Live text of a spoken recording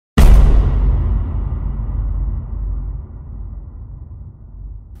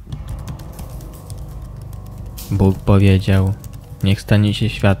Bóg powiedział, niech stanie się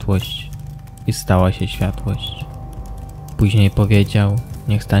światłość i stała się światłość. Później powiedział,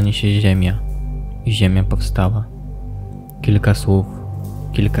 niech stanie się ziemia i ziemia powstała. Kilka słów,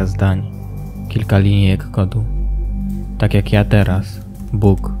 kilka zdań, kilka linijek kodu. Tak jak ja teraz,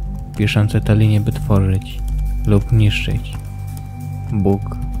 Bóg, piszący te linie, by tworzyć lub niszczyć.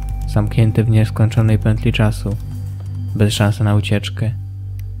 Bóg, zamknięty w nieskończonej pętli czasu, bez szansy na ucieczkę.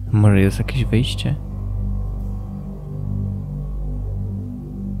 Może jest jakieś wyjście?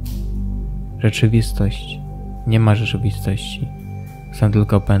 Rzeczywistość. Nie ma rzeczywistości. Są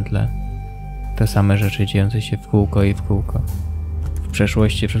tylko pętle. Te same rzeczy dziejące się w kółko i w kółko. W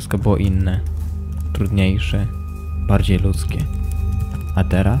przeszłości wszystko było inne. Trudniejsze. Bardziej ludzkie. A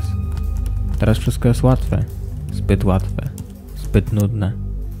teraz? Teraz wszystko jest łatwe. Zbyt łatwe. Zbyt nudne.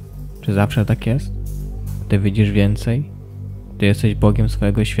 Czy zawsze tak jest? Ty widzisz więcej? Ty jesteś Bogiem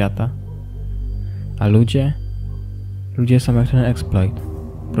swojego świata? A ludzie? Ludzie są jak ten exploit,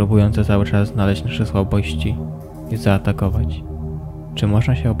 próbujący cały czas znaleźć nasze słabości i zaatakować. Czy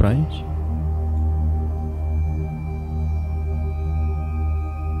można się obronić?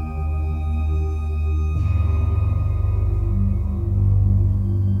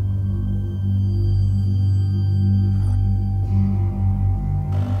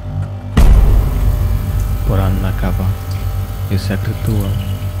 Poranna kawa jest jak rytuał,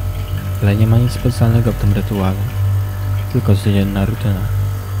 ale nie ma nic specjalnego w tym rytuale, tylko codzienna rutyna,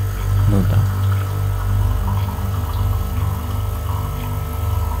 nuda.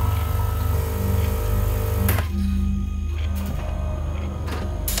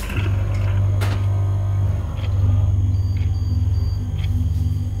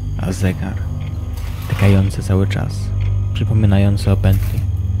 A zegar, tykający cały czas, przypominający o pętli.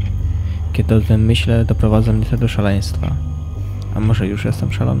 Kiedy o tym myślę, doprowadza mnie to do szaleństwa. A może już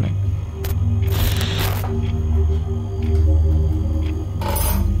jestem szalony?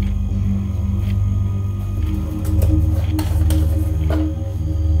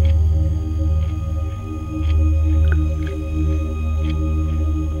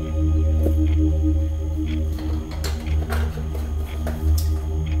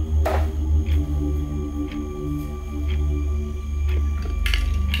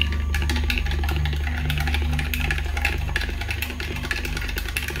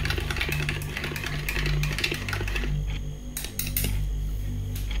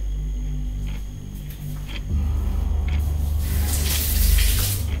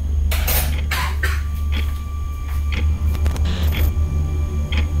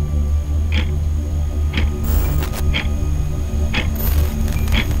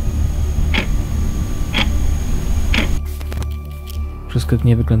 Wszystkie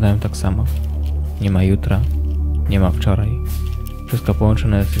dni wyglądają tak samo. Nie ma jutra, nie ma wczoraj. Wszystko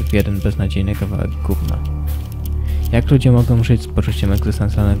połączone jest w jeden beznadziejny kawałek gówna. Jak ludzie mogą żyć z poczuciem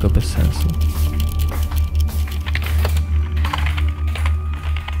egzystencjalnego bezsensu?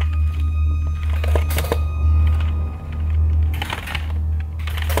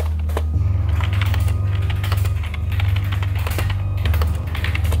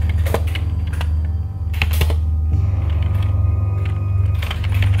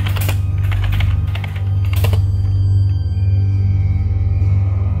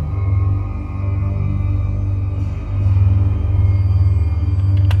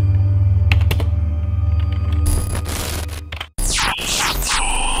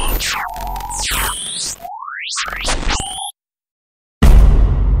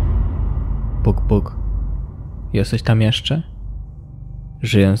 Puk, puk. Jesteś tam jeszcze?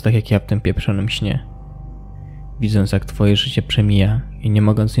 Żyjąc tak jak ja w tym pieprzonym śnie. Widząc jak twoje życie przemija i nie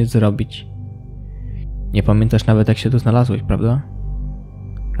mogąc nic zrobić. Nie pamiętasz nawet jak się tu znalazłeś, prawda?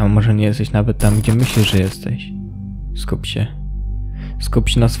 A może nie jesteś nawet tam, gdzie myślisz, że jesteś? Skup się. Skup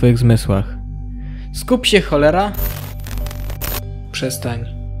się na swoich zmysłach. Skup się, cholera! Przestań.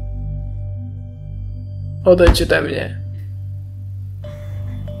 Odejdź ode mnie.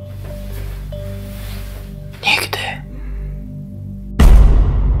 Nigdy.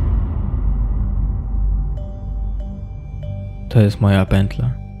 To jest moja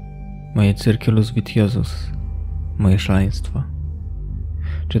pętla. Moje circulus vitiosus. Moje szaleństwo.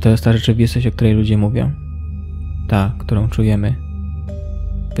 Czy to jest ta rzeczywistość, o której ludzie mówią? Ta, którą czujemy.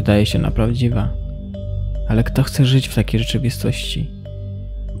 Wydaje się na prawdziwa. Ale kto chce żyć w takiej rzeczywistości?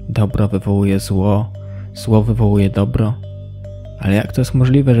 Dobro wywołuje zło, zło wywołuje dobro. Ale jak to jest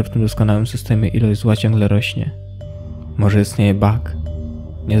możliwe, że w tym doskonałym systemie ilość zła ciągle rośnie? Może istnieje bug?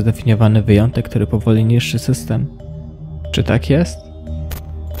 Niezdefiniowany wyjątek, który powoli niszczy system? Czy tak jest?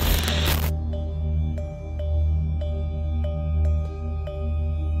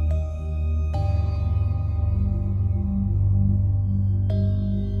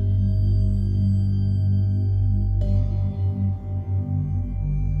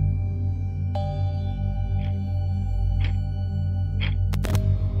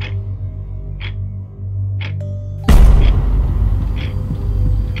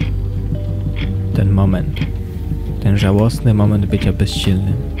 Żałosny moment bycia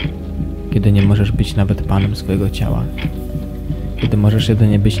bezsilnym, kiedy nie możesz być nawet panem swojego ciała, kiedy możesz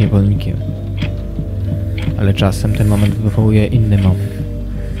jedynie być niewolnikiem. Ale czasem ten moment wywołuje inny moment.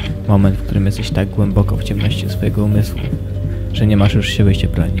 Moment, w którym jesteś tak głęboko w ciemności swojego umysłu, że nie masz już siły się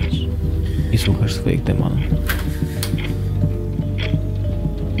bronić i słuchasz swoich demonów.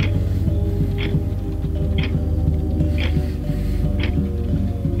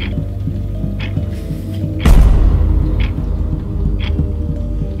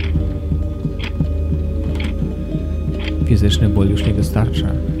 Fizyczny ból już nie wystarcza,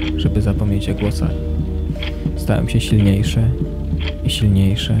 żeby zapomnieć o głosach. Stałem się silniejsze i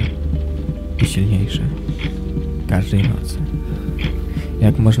silniejsze i silniejsze każdej nocy.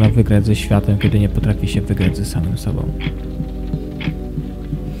 Jak można wygrać ze światem, kiedy nie potrafi się wygrać ze samym sobą?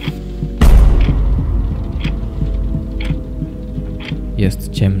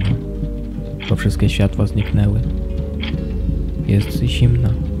 Jest ciemno, bo wszystkie światła zniknęły. Jest zimno,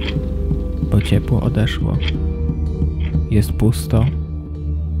 bo ciepło odeszło. Jest pusto,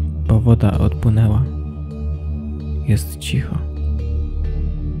 bo woda odpłynęła. Jest cicho.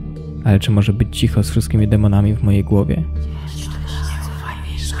 Ale czy może być cicho z wszystkimi demonami w mojej głowie?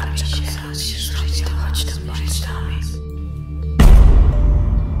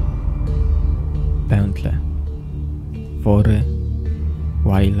 Pętle, wory,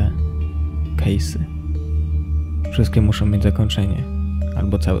 while, case'y. Wszystkie muszą mieć zakończenie,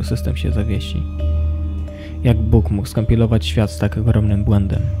 albo cały system się zawiesi. Jak Bóg mógł skompilować świat z tak ogromnym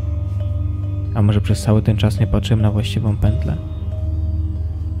błędem? A może przez cały ten czas nie patrzyłem na właściwą pętlę?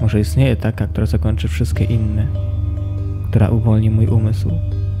 Może istnieje taka, która zakończy wszystkie inne, która uwolni mój umysł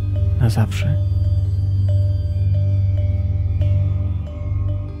na zawsze.